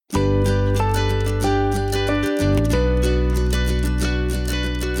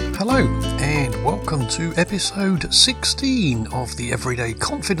welcome to episode 16 of the Everyday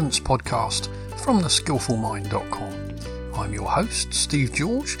Confidence Podcast from theskillfulmind.com. I'm your host, Steve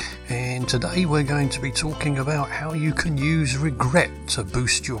George, and today we're going to be talking about how you can use regret to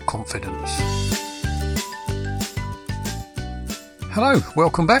boost your confidence. Hello,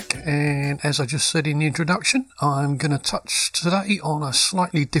 welcome back, and as I just said in the introduction, I'm going to touch today on a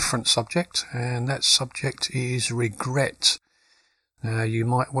slightly different subject, and that subject is regret. Now, you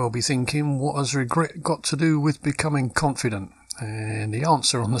might well be thinking, what has regret got to do with becoming confident? And the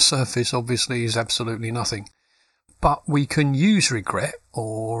answer on the surface obviously is absolutely nothing. But we can use regret,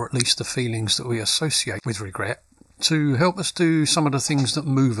 or at least the feelings that we associate with regret, to help us do some of the things that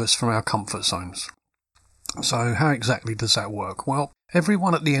move us from our comfort zones. So how exactly does that work? Well,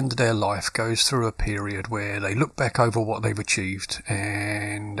 everyone at the end of their life goes through a period where they look back over what they've achieved,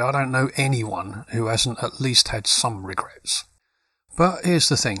 and I don't know anyone who hasn't at least had some regrets. But here's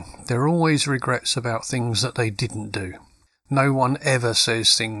the thing, there are always regrets about things that they didn't do. No one ever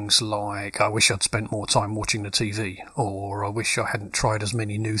says things like, I wish I'd spent more time watching the TV, or I wish I hadn't tried as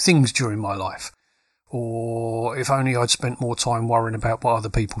many new things during my life, or if only I'd spent more time worrying about what other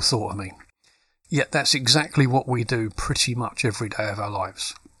people thought of me. Yet that's exactly what we do pretty much every day of our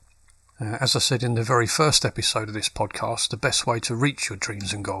lives. As I said in the very first episode of this podcast, the best way to reach your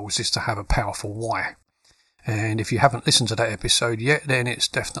dreams and goals is to have a powerful why. And if you haven't listened to that episode yet, then it's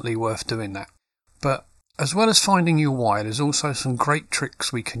definitely worth doing that. But as well as finding your why, there's also some great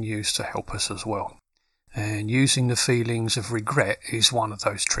tricks we can use to help us as well. And using the feelings of regret is one of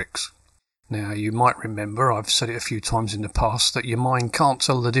those tricks. Now, you might remember, I've said it a few times in the past, that your mind can't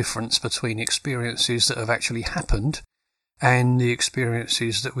tell the difference between experiences that have actually happened and the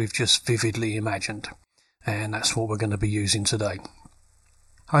experiences that we've just vividly imagined. And that's what we're going to be using today.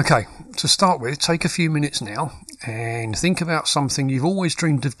 Okay, to start with, take a few minutes now and think about something you've always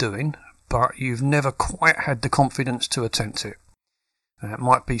dreamed of doing, but you've never quite had the confidence to attempt it. It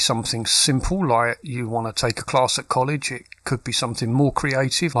might be something simple, like you want to take a class at college. It could be something more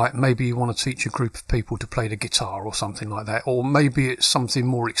creative, like maybe you want to teach a group of people to play the guitar or something like that. Or maybe it's something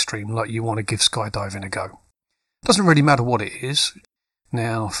more extreme, like you want to give skydiving a go. Doesn't really matter what it is.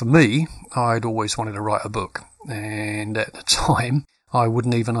 Now, for me, I'd always wanted to write a book, and at the time, I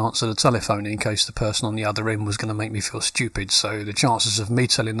wouldn't even answer the telephone in case the person on the other end was going to make me feel stupid, so the chances of me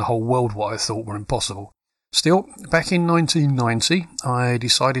telling the whole world what I thought were impossible. Still, back in 1990, I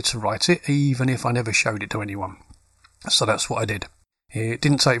decided to write it, even if I never showed it to anyone. So that's what I did. It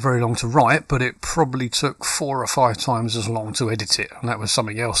didn't take very long to write, but it probably took 4 or 5 times as long to edit it, and that was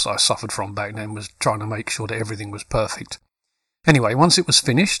something else I suffered from back then, was trying to make sure that everything was perfect. Anyway, once it was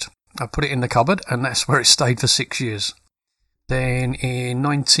finished, I put it in the cupboard, and that's where it stayed for 6 years. Then in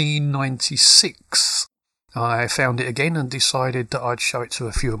 1996, I found it again and decided that I'd show it to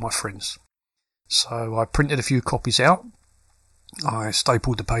a few of my friends. So I printed a few copies out, I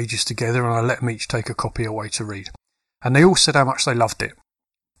stapled the pages together and I let them each take a copy away to read. And they all said how much they loved it.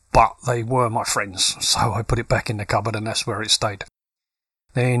 But they were my friends, so I put it back in the cupboard and that's where it stayed.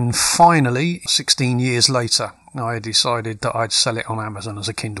 Then finally, 16 years later, I decided that I'd sell it on Amazon as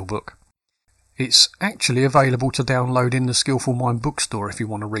a Kindle book. It's actually available to download in the Skillful Mind bookstore if you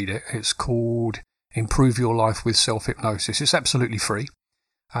want to read it. It's called Improve Your Life with Self-Hypnosis. It's absolutely free.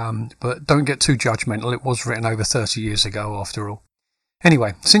 But don't get too judgmental. It was written over 30 years ago after all.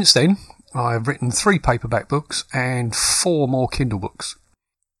 Anyway, since then, I've written 3 paperback books and 4 more Kindle books.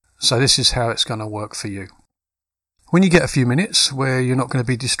 So this is how it's going to work for you. When you get a few minutes where you're not going to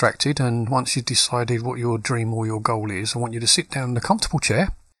be distracted, and once you've decided what your dream or your goal is, I want you to sit down in a comfortable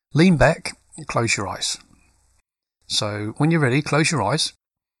chair, lean back, close your eyes. So when you're ready, close your eyes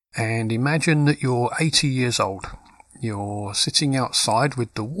and imagine that you're 80 years old. You're sitting outside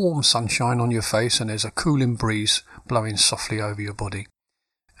with the warm sunshine on your face and there's a cooling breeze blowing softly over your body.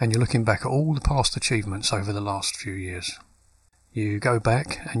 And you're looking back at all the past achievements over the last few years. You go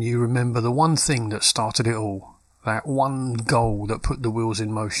back and you remember the one thing that started it all, that one goal that put the wheels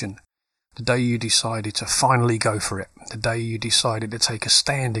in motion. The day you decided to finally go for it. The day you decided to take a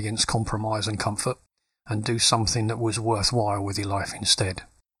stand against compromise and comfort and do something that was worthwhile with your life instead.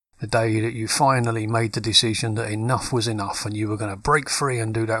 The day that you finally made the decision that enough was enough and you were going to break free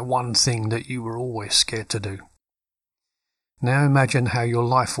and do that one thing that you were always scared to do. Now imagine how your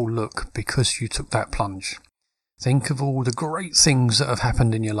life will look because you took that plunge. Think of all the great things that have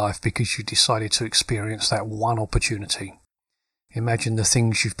happened in your life because you decided to experience that one opportunity. Imagine the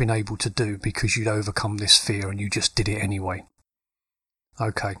things you've been able to do because you'd overcome this fear and you just did it anyway.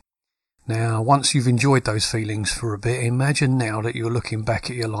 Okay, now once you've enjoyed those feelings for a bit, imagine now that you're looking back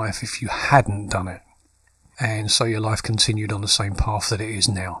at your life if you hadn't done it. And so your life continued on the same path that it is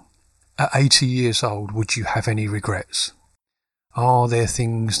now. At 80 years old, would you have any regrets? Are there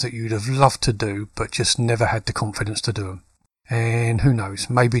things that you'd have loved to do but just never had the confidence to do them? And who knows,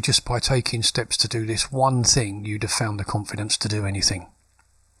 maybe just by taking steps to do this one thing, you'd have found the confidence to do anything.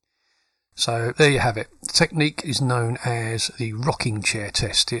 So there you have it. The technique is known as the rocking chair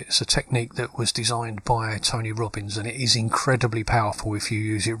test. It's a technique that was designed by Tony Robbins, and it is incredibly powerful if you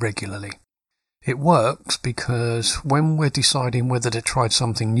use it regularly. It works because when we're deciding whether to try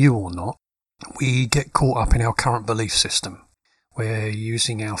something new or not, we get caught up in our current belief system. We're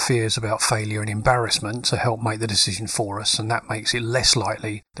using our fears about failure and embarrassment to help make the decision for us, and that makes it less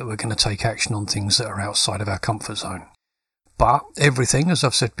likely that we're going to take action on things that are outside of our comfort zone. But everything, as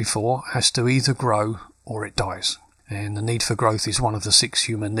I've said before, has to either grow or it dies. And the need for growth is one of the 6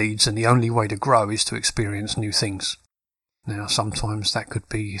 human needs, and the only way to grow is to experience new things. Now, sometimes that could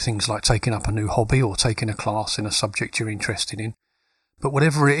be things like taking up a new hobby or taking a class in a subject you're interested in. But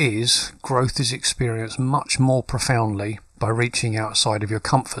whatever it is, growth is experienced much more profoundly by reaching outside of your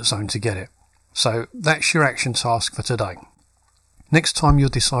comfort zone to get it. So that's your action task for today. Next time you're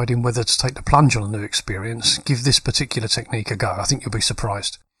deciding whether to take the plunge on a new experience, give this particular technique a go. I think you'll be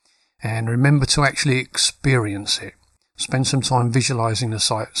surprised. And remember to actually experience it. Spend some time visualizing the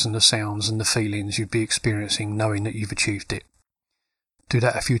sights and the sounds and the feelings you'd be experiencing knowing that you've achieved it. Do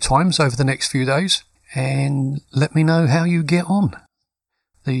that a few times over the next few days and let me know how you get on.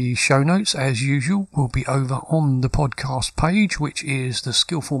 The show notes, as usual, will be over on the podcast page, which is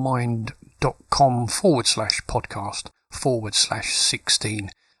theskillfulmind.com/podcast/16.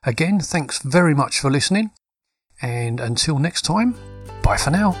 Again, thanks very much for listening, and until next time, bye for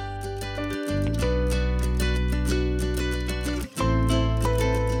now.